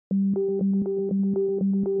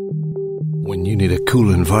When you need a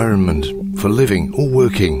cool environment for living or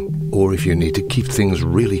working, or if you need to keep things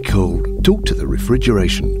really cold, talk to the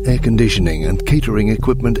refrigeration, air conditioning and catering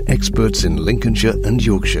equipment experts in Lincolnshire and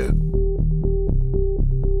Yorkshire.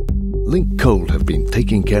 Link Cold have been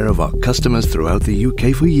taking care of our customers throughout the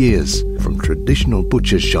UK for years, from traditional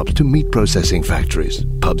butcher's shops to meat processing factories,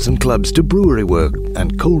 pubs and clubs to brewery work,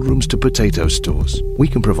 and cold rooms to potato stores. We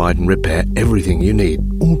can provide and repair everything you need,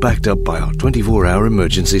 all backed up by our 24-hour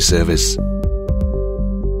emergency service.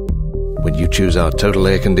 When you choose our total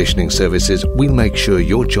air conditioning services, we'll make sure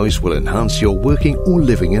your choice will enhance your working or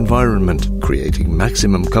living environment, creating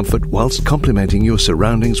maximum comfort whilst complementing your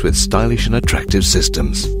surroundings with stylish and attractive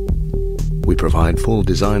systems. We provide full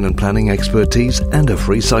design and planning expertise and a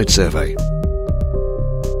free site survey.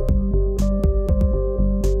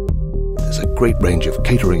 There's a great range of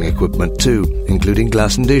catering equipment too, including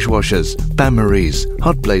glass and dishwashers, bain-maries,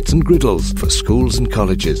 hot plates and griddles for schools and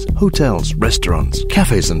colleges, hotels, restaurants,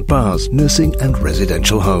 cafes and bars, nursing and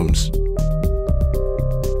residential homes.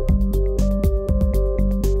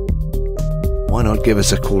 Why not give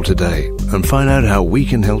us a call today and find out how we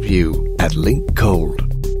can help you at Link Cold.